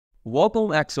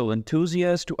Welcome Excel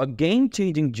enthusiasts to a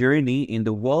game-changing journey in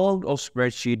the world of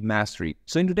spreadsheet mastery.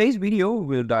 So in today's video,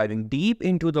 we're diving deep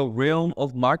into the realm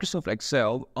of Microsoft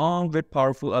Excel armed with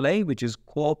powerful ally which is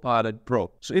Copilot Pro.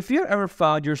 So if you ever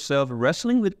found yourself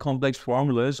wrestling with complex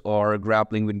formulas or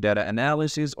grappling with data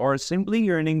analysis or simply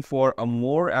yearning for a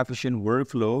more efficient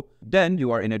workflow, then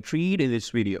you are in a treat in this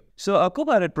video. So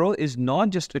Copilot Pro is not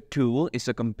just a tool, it's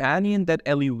a companion that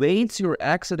elevates your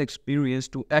Excel experience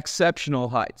to exceptional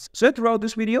heights. So throughout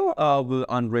this video, we'll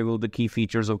unravel the key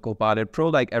features of Copilot Pro,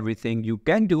 like everything you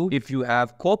can do if you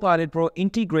have Copilot Pro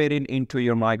integrated into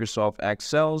your Microsoft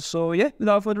Excel. So yeah,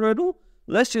 without further ado,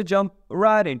 let's just jump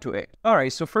right into it.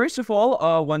 Alright, so first of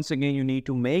all, once again, you need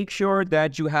to make sure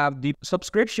that you have the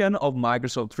subscription of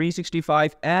Microsoft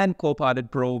 365 and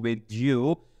Copilot Pro with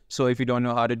you. So if you don't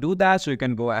know how to do that, so you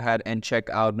can go ahead and check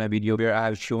out my video where I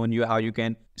have shown you how you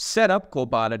can set up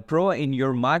Copilot Pro in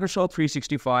your Microsoft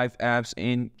 365 apps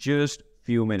in just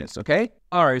few minutes, okay?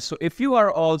 Alright, so if you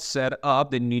are all set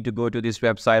up, then you need to go to this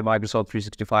website,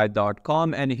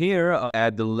 Microsoft365.com, and here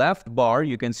at the left bar,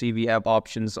 you can see we have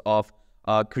options of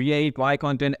create, my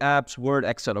content, apps, Word,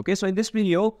 Excel, okay? So in this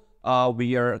video,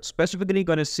 we are specifically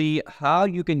going to see how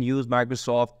you can use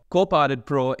Microsoft Copilot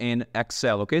Pro in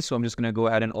Excel, okay? So I'm just going to go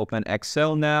ahead and open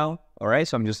Excel now. All right,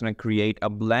 so I'm just going to create a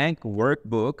blank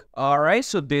workbook. All right,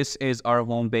 so this is our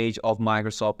homepage of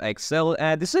Microsoft Excel.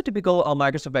 And this is a typical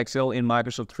Microsoft Excel in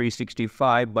Microsoft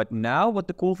 365. But now what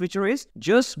the cool feature is,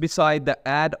 just beside the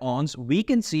add-ons, we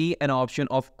can see an option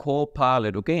of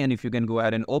Copilot, okay? And if you can go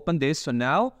ahead and open this, so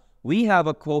now we have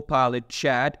a Copilot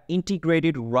chat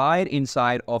integrated right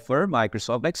inside of our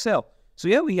Microsoft Excel. So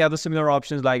yeah, we have the similar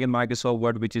options like in Microsoft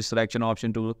Word, which is selection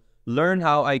option to learn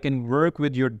how I can work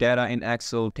with your data in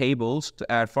Excel tables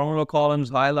to add formula columns,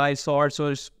 highlight, sort. So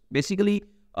it's basically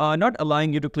not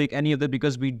allowing you to click any of that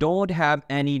because we don't have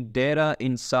any data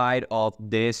inside of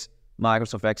this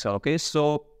Microsoft Excel, okay?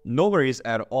 So no worries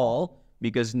at all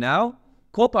because now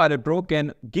Copilot Pro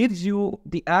gives you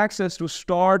the access to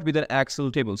start with an Excel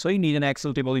table. So you need an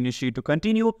Excel table in your sheet to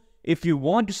continue. If you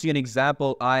want to see an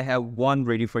example, I have one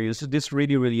ready for you. So this is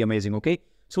really amazing, okay?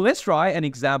 So let's try an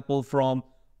example from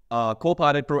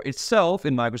Copilot Pro itself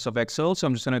in Microsoft Excel. So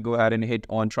I'm just going to go ahead and hit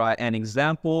on try an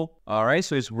example. All right,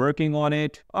 so it's working on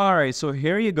it. All right, so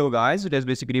here you go, guys. It has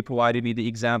basically provided me the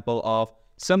example of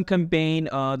some campaign,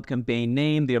 campaign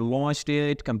name, their launch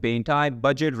date, campaign type,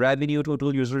 budget, revenue,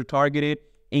 total user targeted,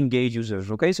 engage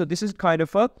users. Okay, so this is kind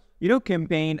of a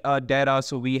campaign data.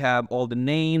 So we have all the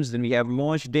names, then we have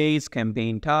launch dates,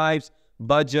 campaign types,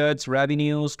 budgets,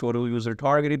 revenues, total user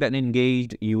targeted, and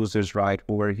engaged users right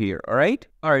over here. All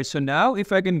right, so now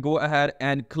if I can go ahead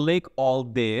and click all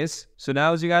this, so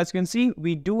now as you guys can see,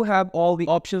 we do have all the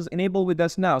options enabled with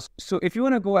us now. So if you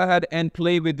want to go ahead and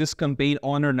play with this campaign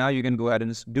owner now, you can go ahead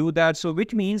and do that. So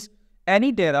which means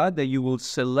any data that you will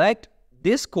select,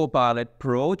 this Copilot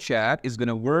Pro chat is going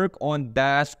to work on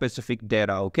that specific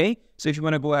data, okay? So if you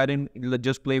want to go ahead and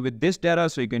just play with this data,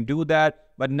 so you can do that.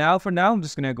 But now for now, I'm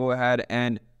just going to go ahead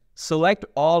and select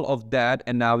all of that.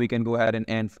 And now we can go ahead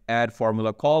and add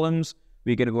formula columns.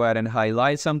 We can go ahead and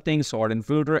highlight something, sort and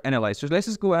filter, analyze. So let's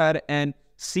just go ahead and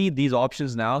see these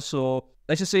options now. So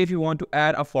let's just say if you want to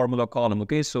add a formula column,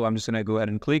 okay? So I'm just going to go ahead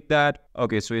and click that.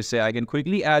 Okay, so you say I can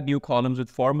quickly add new columns with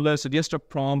formulas. So just a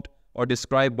prompt or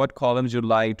describe what columns you'd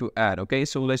like to add, okay?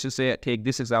 So let's just say, take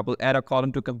this example, add a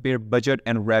column to compare budget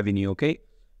and revenue, okay?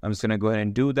 I'm just gonna go ahead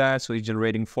and do that. So it's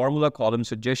generating formula column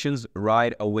suggestions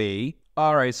right away.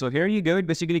 All right, so here you go. It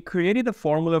basically created a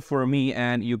formula for me,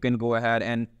 and you can go ahead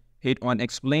and hit on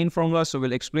explain formula. So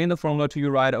we'll explain the formula to you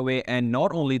right away. And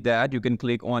not only that, you can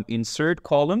click on insert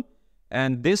column,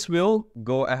 and this will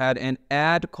go ahead and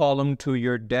add column to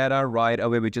your data right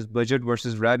away, which is budget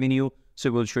versus revenue. So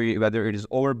we'll show you whether it is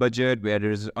over budget, whether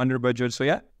it is under budget. So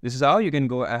yeah, this is how you can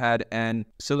go ahead and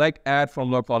select add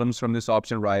formula columns from this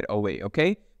option right away,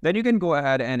 okay? Then you can go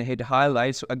ahead and hit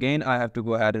highlight. So again, I have to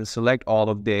go ahead and select all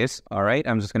of this. All right,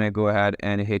 I'm just gonna go ahead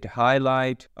and hit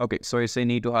highlight. Okay, so you say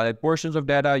need to highlight portions of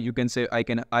data. You can say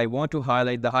I want to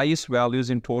highlight the highest values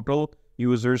in total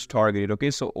users targeted, okay?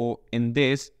 So in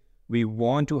this, we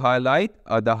want to highlight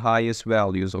the highest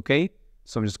values, okay?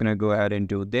 So I'm just gonna go ahead and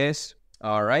do this.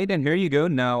 All right, and here you go.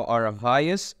 Now our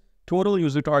highest total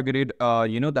user targeted,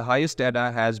 the highest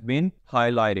data has been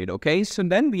highlighted, okay? So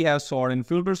then we have sort and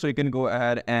filter, so you can go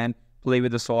ahead and play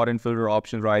with the sort and filter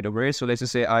option right away. So let's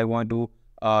just say I want to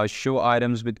show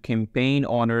items with campaign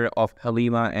owner of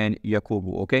Halima and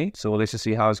Yakubu, okay? So let's just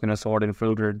see how it's gonna sort and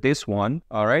filter this one.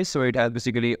 All right, so it has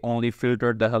basically only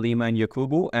filtered the Halima and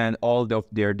Yakubu and all of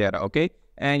their data, okay?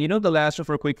 And the last one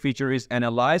for a quick feature is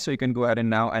analyze. So you can go ahead and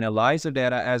now analyze the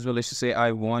data as well. Let's just say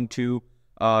I want to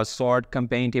sort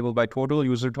campaign table by total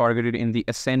user targeted in the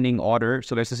ascending order.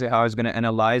 So let's just say how it's going to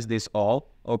analyze this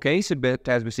all. Okay, so it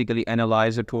has basically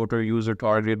analyzed the total user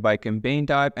targeted by campaign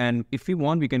type. And if we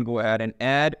want, we can go ahead and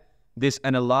add this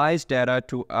analyzed data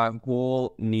to a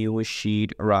whole new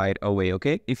sheet right away.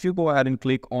 Okay, if you go ahead and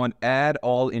click on add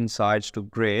all insights to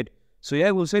grid, so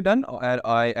yeah, we'll say done.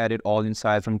 I added all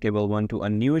insights from table 1 to a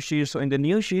new sheet. So in the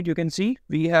new sheet, you can see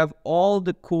we have all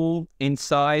the cool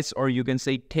insights, or you can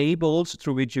say tables,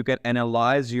 through which you can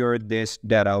analyze this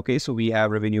data. Okay, so we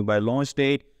have revenue by launch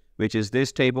date, which is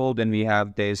this table. Then we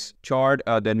have this chart.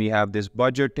 Then we have this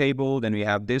budget table. Then we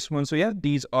have this one. So yeah,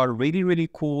 these are really,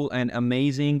 really cool and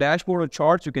amazing dashboard or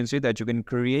charts you can see that you can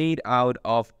create out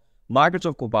of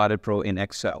Microsoft Copilot Pro in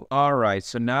Excel. All right,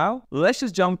 so now let's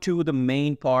just jump to the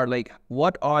main part, like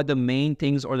what are the main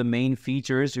things or the main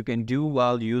features you can do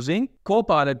while using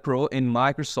Copilot Pro in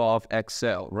Microsoft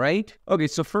Excel, right? Okay,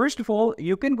 so first of all,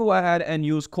 you can go ahead and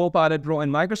use Copilot Pro in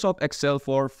Microsoft Excel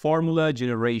for formula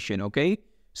generation, okay?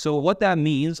 So what that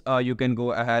means, you can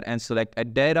go ahead and select a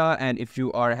data, and if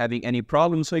you are having any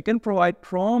problems, so you can provide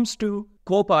prompts to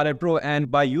Copilot Pro, and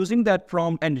by using that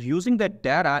prompt and using that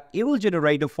data, it will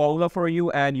generate a formula for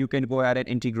you, and you can go ahead and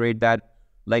integrate that,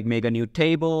 like make a new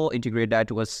table, integrate that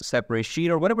to a separate sheet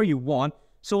or whatever you want.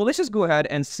 So let's just go ahead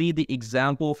and see the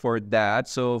example for that.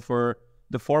 So for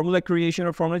the formula creation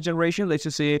or formula generation, let's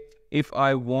just say if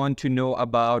I want to know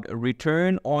about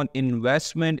return on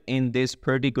investment in this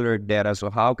particular data, so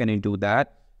how can I do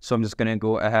that? So I'm just going to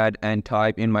go ahead and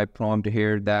type in my prompt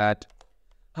here that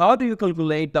how do you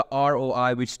calculate the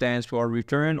ROI, which stands for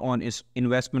return on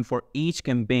investment for each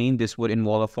campaign? This would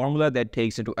involve a formula that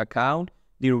takes into account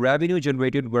the revenue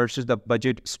generated versus the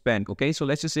budget spent. Okay, so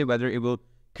let's just say whether it will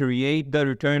create the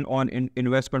return on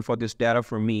investment for this data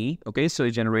for me. Okay, so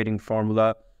it's generating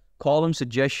formula column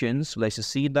suggestions. Let's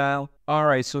just see that. All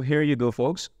right, so here you go,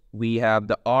 folks. We have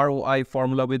the ROI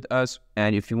formula with us,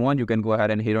 and if you want, you can go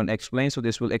ahead and hit on explain. So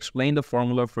this will explain the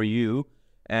formula for you,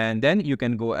 and then you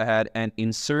can go ahead and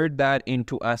insert that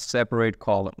into a separate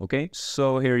column. Okay,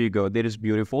 so here you go. That is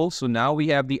beautiful. So now we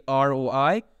have the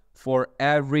ROI for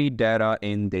every data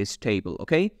in this table.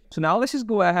 Okay, so now let's just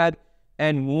go ahead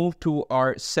and move to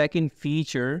our second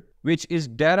feature, which is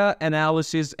data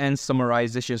analysis and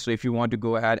summarization. So if you want to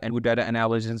go ahead and do data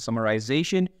analysis and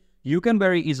summarization, you can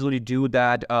very easily do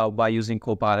that by using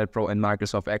Copilot Pro and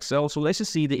Microsoft Excel. So let's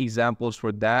just see the examples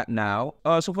for that now.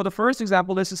 So for the first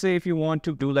example, let's just say if you want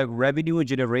to do like revenue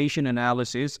generation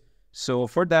analysis. So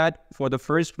for that, for the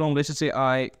first prompt, let's just say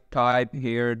I type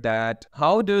here that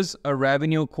how does a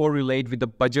revenue correlate with the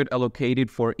budget allocated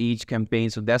for each campaign?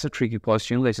 So that's a tricky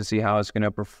question. Let's just see how it's going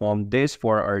to perform this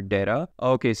for our data.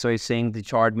 Okay, so it's saying the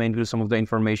chart may include some of the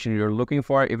information you're looking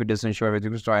for. If it doesn't show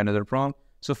everything, let's try another prompt.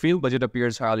 So field budget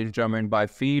appears highly determined by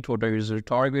fee, total user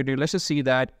targeted. Let's just see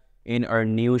that in our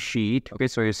new sheet. Okay,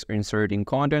 so it's inserting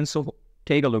content. So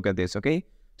take a look at this, okay?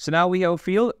 So now we have a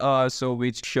field,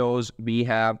 which shows we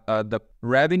have the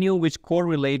revenue which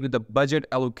correlate with the budget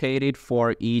allocated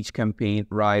for each campaign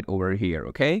right over here,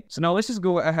 okay? So now let's just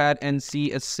go ahead and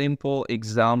see a simple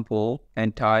example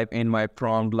and type in my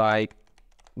prompt like,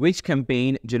 which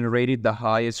campaign generated the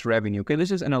highest revenue? Okay, let's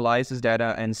just analyze this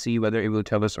data and see whether it will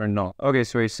tell us or not. Okay,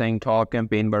 so it's saying top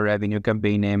campaign by revenue,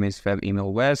 campaign name is Feb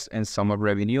Email West, and sum of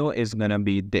revenue is gonna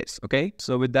be this, okay?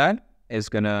 So with that, it's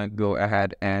gonna go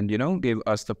ahead and, give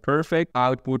us the perfect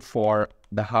output for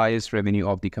the highest revenue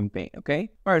of the campaign, okay?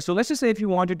 All right, so let's just say if you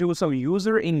want to do some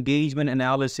user engagement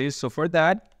analysis. So for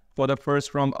that, for the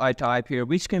first prompt, I type here,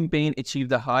 which campaign achieved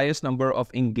the highest number of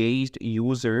engaged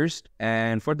users?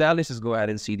 And for that, let's just go ahead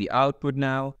and see the output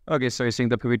now. Okay, so you're seeing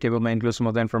the pivot table may include some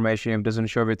of the information. It doesn't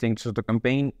show everything. So the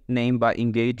campaign name by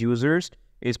engaged users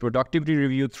is productivity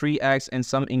review 3x, and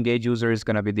some engaged user is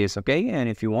gonna be this, okay? And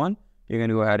if you want, you can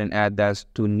go ahead and add that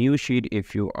to new sheet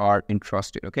if you are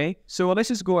interested, okay? So let's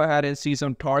just go ahead and see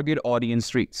some target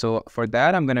audience reach. So for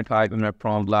that, I'm gonna type in a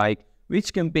prompt like,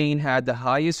 which campaign had the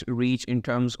highest reach in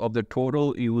terms of the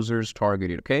total users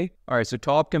targeted, okay? All right, so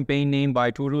top campaign name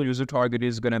by total user target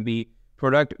is gonna be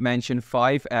product mentioned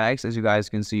 5x, as you guys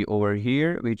can see over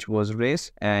here, which was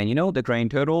this. And the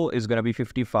grand total is gonna be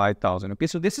 55,000, okay?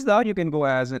 So this is how you can go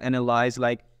ahead and analyze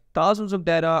like thousands of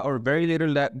data or very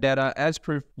little data as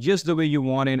per just the way you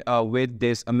want it with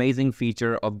this amazing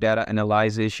feature of data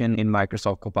analyzation in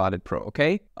Microsoft Copilot Pro,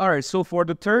 okay? All right, so for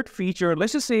the third feature,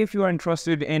 let's just say if you are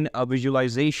interested in a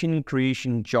visualization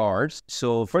creation charts.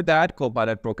 So for that,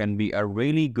 Copilot Pro can be a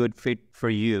really good fit for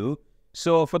you.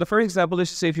 So for the first example, let's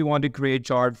just say if you want to create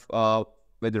chart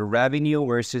with the revenue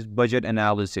versus budget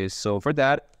analysis. So for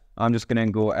that, I'm just gonna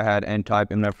go ahead and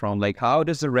type in my prompt, like how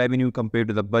does the revenue compare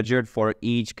to the budget for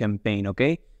each campaign,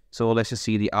 okay? So let's just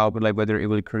see the output, like whether it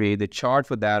will create the chart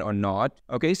for that or not.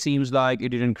 Okay, seems like it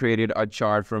didn't create a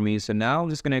chart for me. So now I'm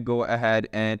just gonna go ahead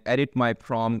and edit my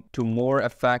prompt to more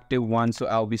effective one. So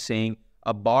I'll be saying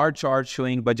a bar chart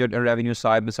showing budget and revenue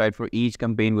side by side for each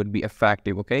campaign would be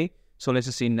effective, okay? So let's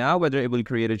just see now whether it will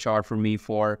create a chart for me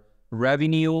for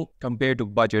revenue compared to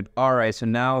budget. All right, so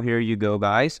now here you go,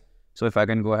 guys. So if I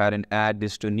can go ahead and add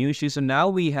this to new sheet. So now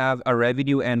we have a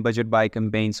revenue and budget by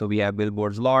campaign. So we have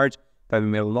billboards large, 5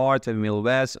 email large, 5 email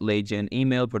west, lead gen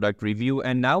email, product review.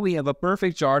 And now we have a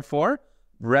perfect chart for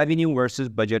revenue versus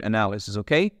budget analysis,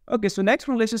 okay? Okay, so next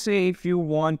one, let's just say if you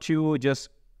want to just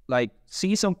like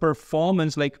see some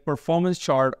performance, like performance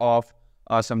chart of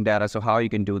some data. So how you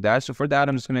can do that. So for that,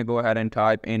 I'm just going to go ahead and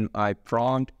type in my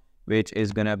prompt, which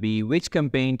is going to be which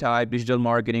campaign type, digital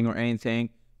marketing or anything,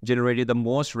 generated the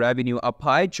most revenue. A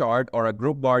pie chart or a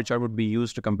group bar chart would be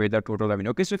used to compare the total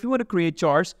revenue. Okay, so if you want to create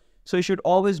charts, so you should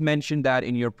always mention that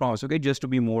in your prompts, okay, just to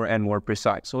be more and more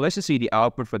precise. So let's just see the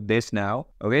output for this now.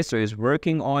 Okay, so it's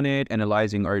working on it,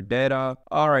 analyzing our data.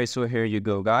 All right, so here you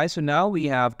go, guys. So now we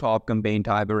have top campaign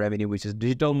type of revenue, which is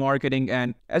digital marketing.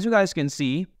 And as you guys can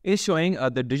see, it's showing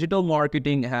the digital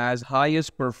marketing has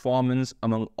highest performance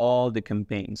among all the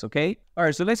campaigns, okay? All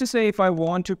right, so let's just say if I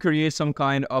want to create some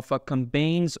kind of a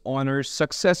campaigns owner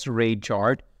success rate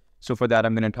chart. So for that,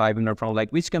 I'm going to type in our prompt,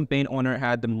 like which campaign owner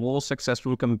had the most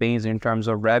successful campaigns in terms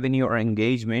of revenue or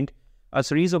engagement. A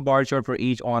series of bar chart for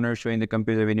each owner showing the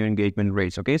compared revenue engagement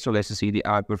rates. Okay, so let's see the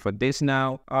output for this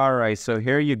now. All right, so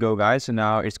here you go, guys. So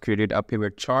now it's created a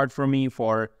pivot chart for me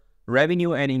for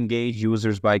revenue and engaged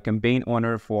users by campaign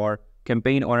owner for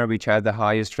campaign owner which had the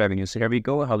highest revenue. So here we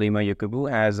go. Halima Yakubu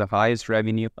has the highest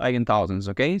revenue, like in thousands.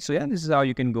 Okay, so yeah, this is how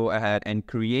you can go ahead and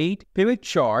create pivot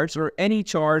charts or any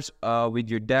charts with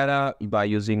your data by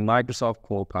using Microsoft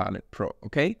Copilot Pro.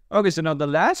 Okay, so now the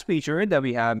last feature that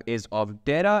we have is of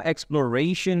data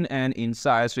exploration and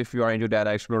insights. So if you are into data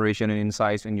exploration and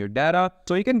insights in your data,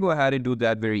 so you can go ahead and do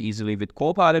that very easily with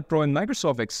Copilot Pro and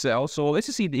Microsoft Excel. So let's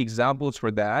just see the examples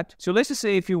for that. So let's just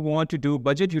say if you want to do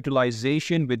budget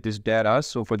utilization with this data.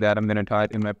 So for that, I'm going to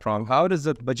type in my prompt, how does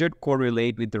the budget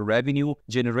correlate with the revenue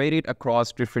generated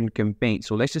across different campaigns?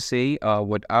 So let's just say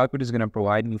what output is going to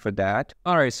provide me for that.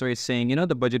 All right, so it's saying,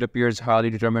 the budget appears highly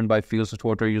determined by fields. The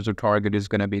total user target is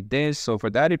going to be this. So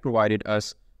for that, it provided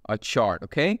us a chart,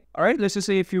 okay? All right, let's just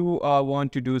say if you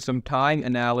want to do some time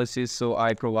analysis, so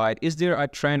I provide, is there a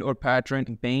trend or pattern in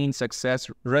campaign success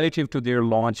relative to their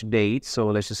launch date? So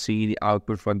let's just see the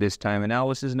output for this time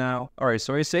analysis now. All right,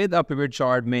 so I say the pivot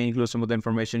chart may include some of the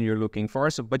information you're looking for.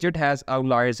 So budget has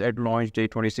outliers at launch date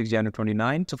 26 January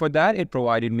 29. So for that, it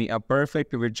provided me a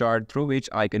perfect pivot chart through which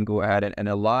I can go ahead and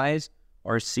analyze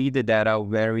or see the data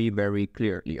very, very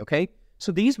clearly, okay?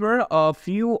 So these were a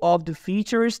few of the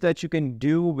features that you can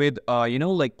do with,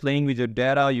 like playing with your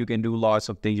data. You can do lots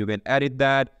of things. You can edit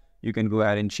that. You can go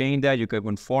ahead and change that. You can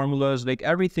put formulas, like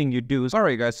everything you do. All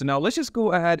right, guys. So now let's just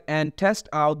go ahead and test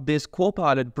out this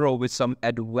Copilot Pro with some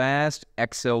advanced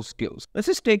Excel skills. Let's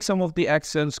just take some of the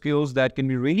Excel skills that can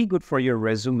be really good for your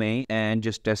resume and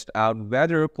just test out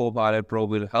whether Copilot Pro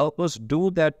will help us do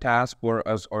that task for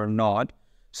us or not.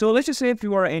 So let's just say if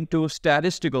you are into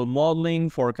statistical modeling,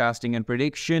 forecasting and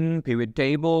prediction, pivot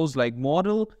tables, like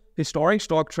model historic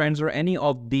stock trends or any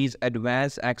of these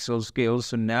advanced Excel skills.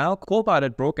 So now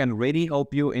Copilot Pro can really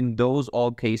help you in those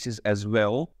all cases as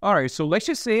well. All right, so let's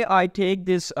just say I take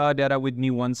this data with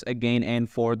me once again, and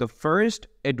for the first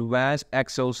advanced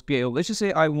Excel skill, let's just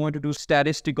say I want to do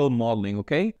statistical modeling,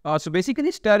 okay? So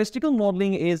basically statistical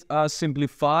modeling is a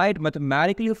simplified,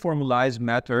 mathematically formalized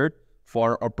method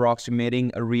for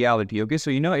approximating a reality, okay?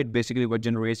 So, it basically what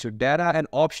generates your data and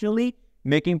optionally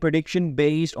making prediction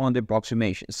based on the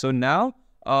approximation. So now,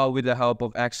 with the help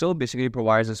of Excel, basically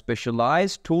provides a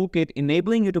specialized toolkit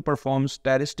enabling you to perform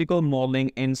statistical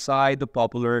modeling inside the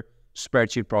popular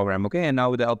spreadsheet program, okay? And now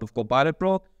with the help of Copilot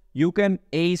Pro, you can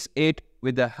ace it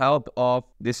with the help of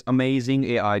this amazing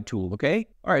AI tool, okay?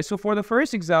 All right, so for the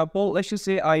first example, let's just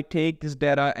say I take this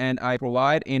data and I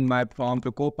provide in my prompt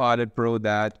to Copilot Pro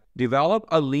that develop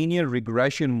a linear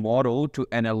regression model to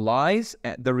analyze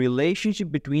the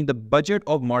relationship between the budget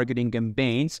of marketing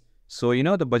campaigns. So,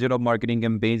 the budget of marketing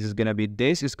campaigns is going to be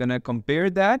this. It's going to compare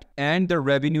that and the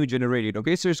revenue generated.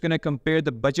 Okay, so it's going to compare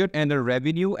the budget and the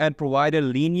revenue and provide a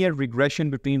linear regression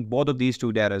between both of these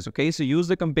two data. Okay, so use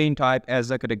the campaign type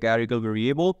as a categorical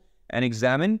variable and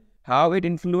examine how it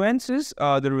influences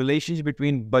the relationship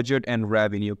between budget and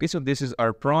revenue. Okay, so this is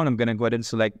our prompt. I'm gonna go ahead and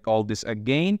select all this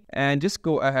again and just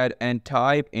go ahead and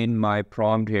type in my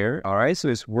prompt here. All right, so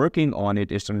it's working on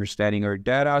it. It's understanding our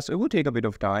data, so it will take a bit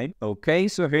of time. Okay,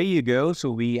 so here you go.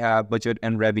 So we have budget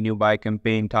and revenue by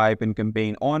campaign type and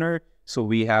campaign owner. So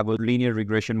we have a linear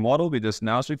regression model with us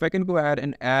now. So if I can go ahead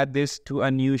and add this to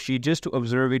a new sheet just to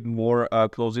observe it more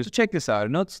closely. So check this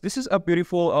out. This is a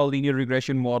beautiful linear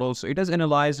regression model. So it has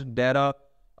analyzed data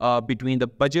between the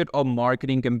budget of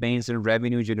marketing campaigns and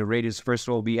revenue generated. First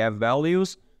of all, we have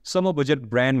values, sum of budget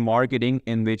brand marketing,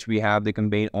 in which we have the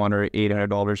campaign owner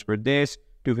 $800 for this,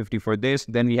 $250 for this.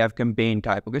 Then we have campaign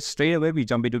type. Okay, straight away we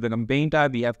jump into the campaign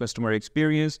type. We have customer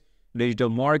experience, digital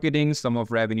marketing, sum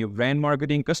of revenue, brand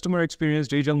marketing, customer experience,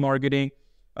 digital marketing,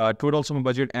 total sum of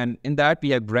budget. And in that, we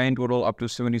have grand total up to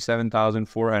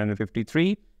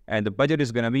 77,453. And the budget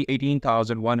is going to be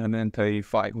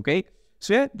 18,135. Okay.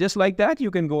 So yeah, just like that,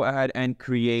 you can go ahead and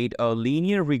create a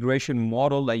linear regression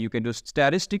model that you can do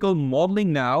statistical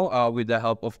modeling now with the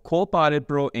help of Copilot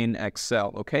Pro in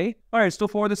Excel, okay? All right, so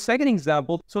for the second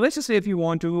example, so let's just say if you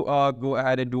want to go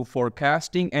ahead and do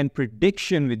forecasting and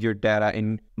prediction with your data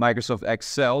in Microsoft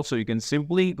Excel, so you can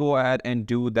simply go ahead and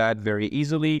do that very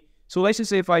easily. So let's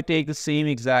just say if I take the same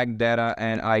exact data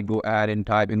and I go ahead and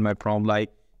type in my prompt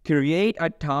like, create a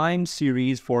time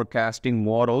series forecasting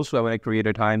model. So I want to create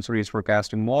a time series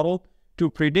forecasting model to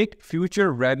predict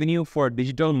future revenue for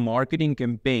digital marketing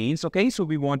campaigns. Okay, so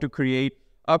we want to create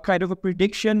a kind of a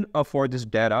prediction for this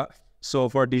data. So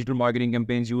for digital marketing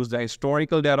campaigns, use the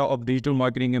historical data of digital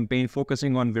marketing campaign,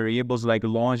 focusing on variables like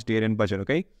launch date and budget.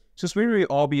 Okay, so it's very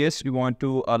obvious we want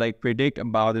to like predict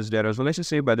about this data. So let's just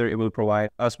say whether it will provide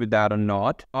us with that or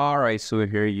not. All right, so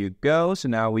here you go. So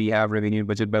now we have revenue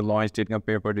budget by launch date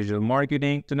compared for digital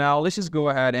marketing. So now let's just go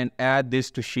ahead and add this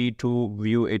to sheet to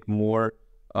view it more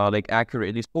like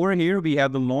accurately. Over here we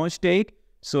have the launch date.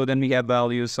 So then we have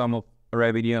values, sum of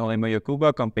revenue, Olema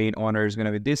Yakuba, campaign owner is going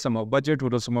to be this, sum of budget,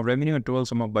 total sum of revenue, and total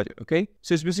sum of budget. Okay,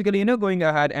 so it's basically going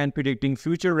ahead and predicting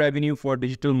future revenue for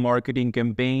digital marketing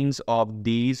campaigns of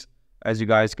these, as you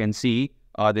guys can see.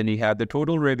 Then you have the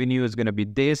total revenue is going to be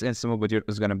this, and sum of budget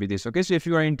is going to be this. Okay, so if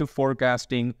you are into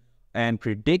forecasting and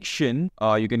prediction,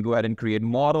 you can go ahead and create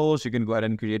models. You can go ahead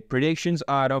and create predictions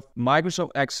out of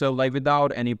Microsoft Excel like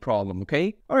without any problem.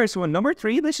 Okay. All right. So number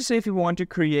 3, let's just say if you want to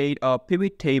create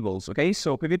pivot tables. Okay.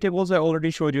 So pivot tables, I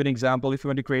already showed you an example. If you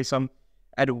want to create some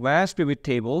advanced pivot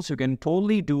tables, you can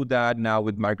totally do that now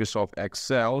with Microsoft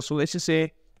Excel. So let's just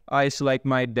say I select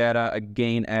my data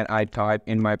again and I type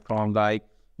in my prompt like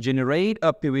generate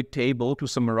a pivot table to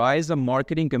summarize the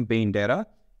marketing campaign data.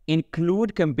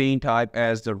 Include campaign type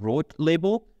as the row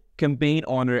label, campaign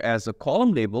owner as a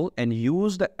column label, and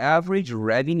use the average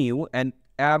revenue and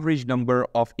average number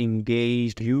of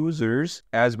engaged users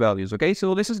as values. Okay,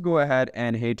 so let's just go ahead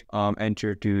and hit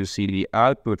enter to see the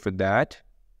output for that.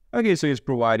 Okay, so it's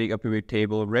providing a pivot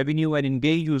table, revenue and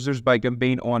engaged users by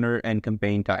campaign owner and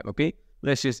campaign type. Okay,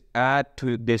 let's just add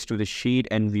this to the sheet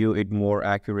and view it more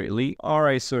accurately. All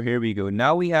right, so here we go.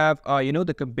 Now we have,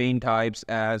 the campaign types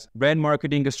as brand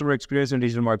marketing, customer experience, and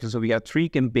digital marketing. So we have 3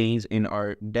 campaigns in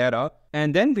our data.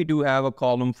 And then we do have a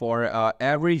column for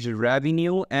average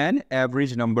revenue and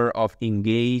average number of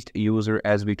engaged user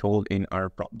as we told in our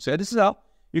prompt. So this is how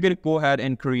you can go ahead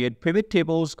and create pivot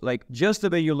tables like just the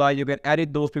way you like. You can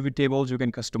edit those pivot tables. You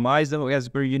can customize them as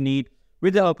per you need,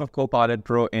 with the help of Copilot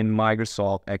Pro in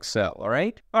Microsoft Excel, all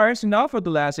right? All right, so now for the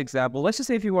last example, let's just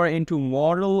say if you are into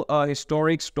model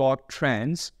historic stock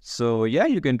trends. So yeah,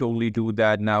 you can totally do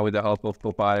that now with the help of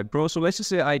Copilot Pro. So let's just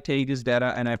say I take this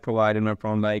data and I provide in my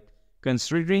prompt like,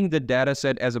 considering the data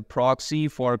set as a proxy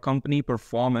for company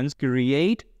performance,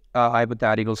 create a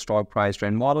hypothetical stock price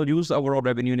trend model, use the overall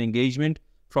revenue and engagement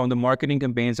from the marketing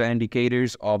campaigns and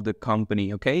indicators of the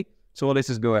company, okay? So let's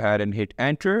just go ahead and hit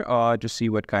enter to see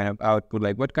what kind of output,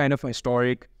 like what kind of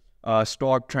historic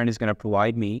stock trend is going to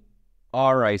provide me.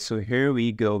 All right, so here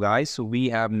we go, guys. So we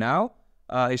have now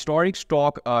historic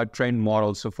stock trend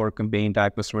model. So for campaign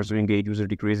type, customers who engage user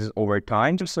decreases over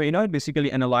time. So,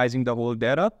 basically analyzing the whole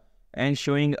data and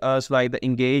showing us like the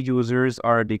engaged users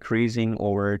are decreasing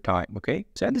over time, okay?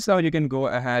 So this is how you can go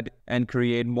ahead and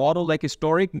create model like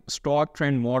historic stock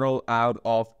trend model out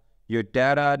of your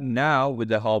data now with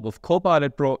the help of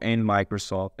Copilot Pro in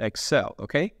Microsoft Excel,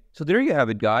 okay? So there you have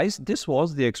it, guys. This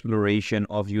was the exploration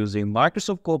of using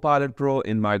Microsoft Copilot Pro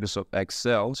in Microsoft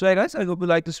Excel. So yeah, guys, I hope you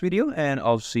liked this video and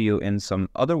I'll see you in some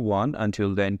other one.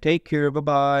 Until then, take care.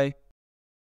 Bye-bye.